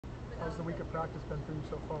How's the week of practice been for you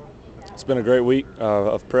so far? It's been a great week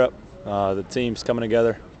of prep. The team's coming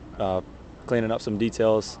together, cleaning up some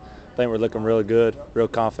details. I think we're looking really good, real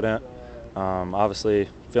confident. Obviously,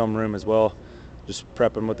 film room as well, just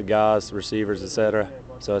prepping with the guys, receivers, etc.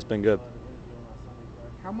 So it's been good.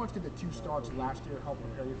 How much did the 2 starts last year help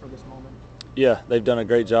prepare you for this moment? Yeah, they've done a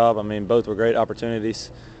great job. I mean, both were great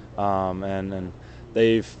opportunities, and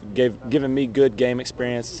they've given me good game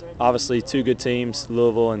experience. Obviously, 2 good teams,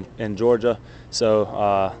 Louisville and Georgia.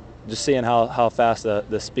 So just seeing how fast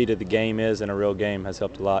the speed of the game is in a real game has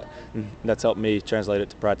helped a lot. And that's helped me translate it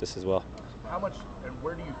to practice as well. How much and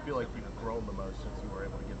where do you feel like you've grown the most since you were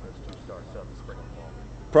able to get those 2 starts throughout the spring and fall?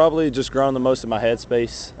 Probably just growing the most in my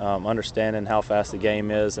headspace, understanding how fast the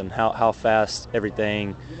game is and how fast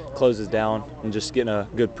everything closes down, and just getting a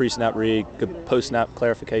good pre-snap read, good post-snap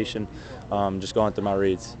clarification, just going through my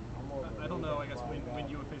reads. I don't know, I guess, when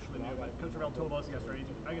you officially knew, but Coach Norvell told us yesterday,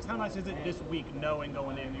 I guess, how nice is it this week knowing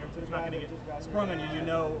going in, you're not going to get sprung on you, you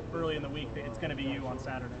know early in the week that it's going to be you on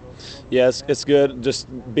Saturday? Yeah, it's good just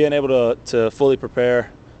being able to fully prepare,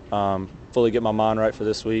 fully get my mind right for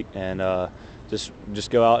this week, and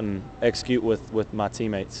just go out and execute with my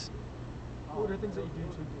teammates. What are things that you do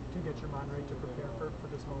to get your mind right to prepare for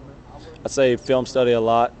this moment? I'd say film study a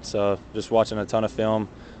lot, so just watching a ton of film,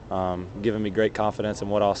 giving me great confidence in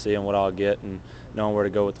what I'll see and what I'll get, and knowing where to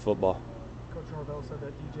go with the football. Coach Norvell said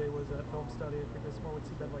that DJ was at film study. I think this moment's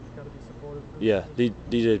been like got to be supportive. Yeah,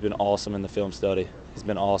 DJ's been awesome in the film study. He's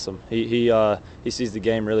been awesome. He sees the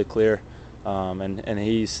game really clear. And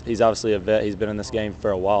he's obviously a vet. He's been in this game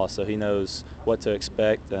for a while, so he knows what to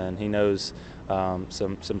expect, and he knows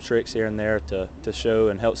some tricks here and there to show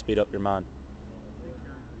and help speed up your mind.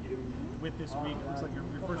 With this week, it looks like your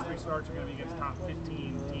first 3 starts are going to be against top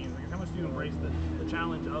 15 teams. How much do you embrace the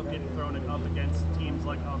challenge of getting thrown up against teams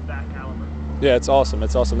like of that caliber? Yeah, it's awesome.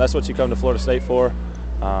 It's awesome. That's what you come to Florida State for.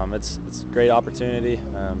 It's a great opportunity.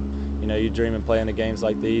 You know, you dream of playing the games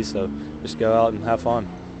like these, so just go out and have fun.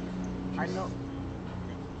 I know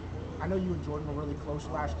you and Jordan were really close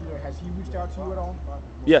last year. Has he reached out to you at all?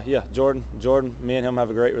 Yeah. Jordan, me and him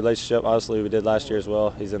have a great relationship. Obviously, we did last year as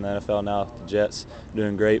well. He's in the NFL now, the Jets,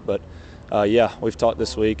 doing great. But yeah, we've talked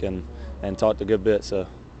this week and talked a good bit, so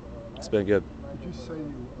it's been good. Did you say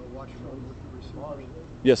you watched film with the receivers?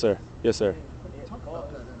 Yes, sir. Yes, sir. Talk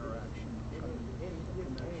about that interaction,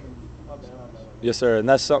 connection. Yes, sir. And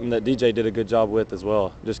that's something that DJ did a good job with as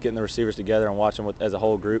well, just getting the receivers together and watching as a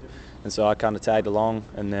whole group. And so I kind of tagged along,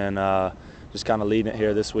 and then just kind of leading it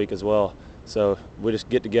here this week as well. So we just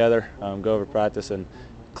get together, go over practice, and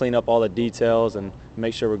clean up all the details and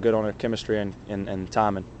make sure we're good on our chemistry and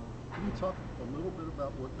timing. Can you talk a little bit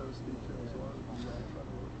about what those details are?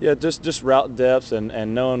 Yeah, just route depths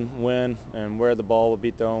and knowing when and where the ball will be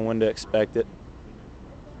thrown, when to expect it.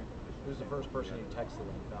 Who's the first person you texted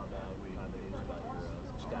when you found out kind of the news about your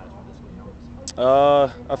status for this week?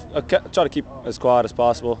 I try to keep as quiet as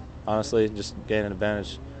possible, honestly, just gain an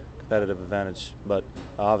advantage, competitive advantage. But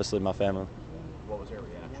obviously my family. What was their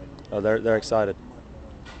reaction? They're excited.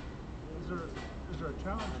 Is there a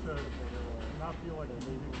challenge to not feel like you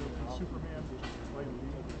need to go to Superman, like,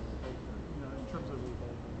 in terms of,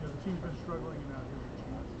 the team's been struggling and now here's a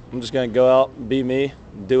chance? I'm just going to go out, be me,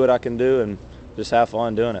 do what I can do, and just have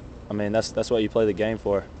fun doing it. I mean, that's what you play the game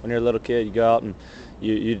for. When you're a little kid, you go out and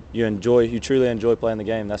you truly enjoy playing the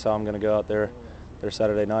game. That's how I'm going to go out there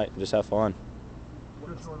Saturday night and just have fun.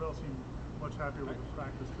 Coach Norvell seemed much happier with the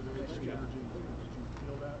practice today. The energy. Did you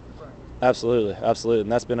feel that in practice? Absolutely, and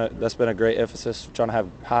that's been a great emphasis. Trying to have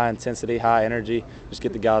high intensity, high energy, just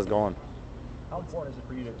get the guys going. How important is it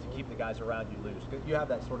for you to keep the guys around you loose? You have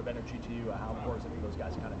that sort of energy to you. How important is it for those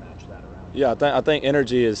guys to kind of match that around you? Yeah, I think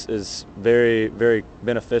energy is very, very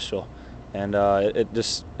beneficial, and it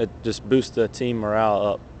just boosts the team morale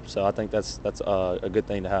up. So I think that's a good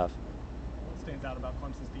thing to have. What stands out about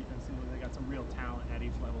Clemson's defense? They got some real talent at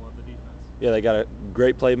each level of the defense. Yeah, they got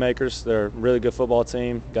great playmakers. They're a really good football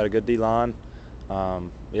team. Got a good D line.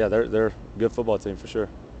 Yeah, they're a good football team for sure.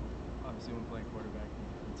 Obviously, when playing quarterback,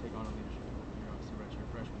 you take on a leadership role. You're obviously a redshirt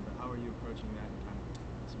freshman, but how are you approaching that and kind of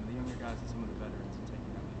some of the younger guys and some of the veterans and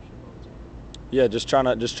taking that leadership role too? Yeah, just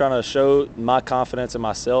trying to show my confidence in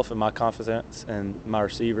myself and my confidence in my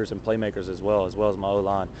receivers and playmakers as well as my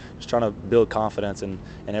O-line. Just trying to build confidence in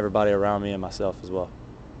everybody around me and myself as well.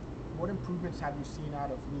 What improvements have you seen out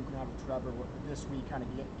of Luke and out of Trevor this week, kind of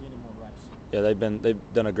gaining more reps? Yeah, they've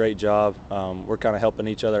done a great job. We're kind of helping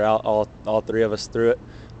each other out, all 3 of us through it.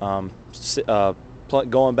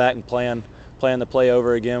 Going back and playing the play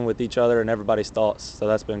over again with each other and everybody's thoughts. So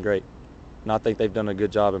that's been great. And I think they've done a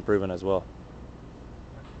good job improving as well.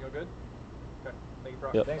 You go good? Okay. Thank you.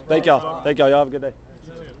 Yep. Thank y'all. Thank y'all. Y'all have a good day.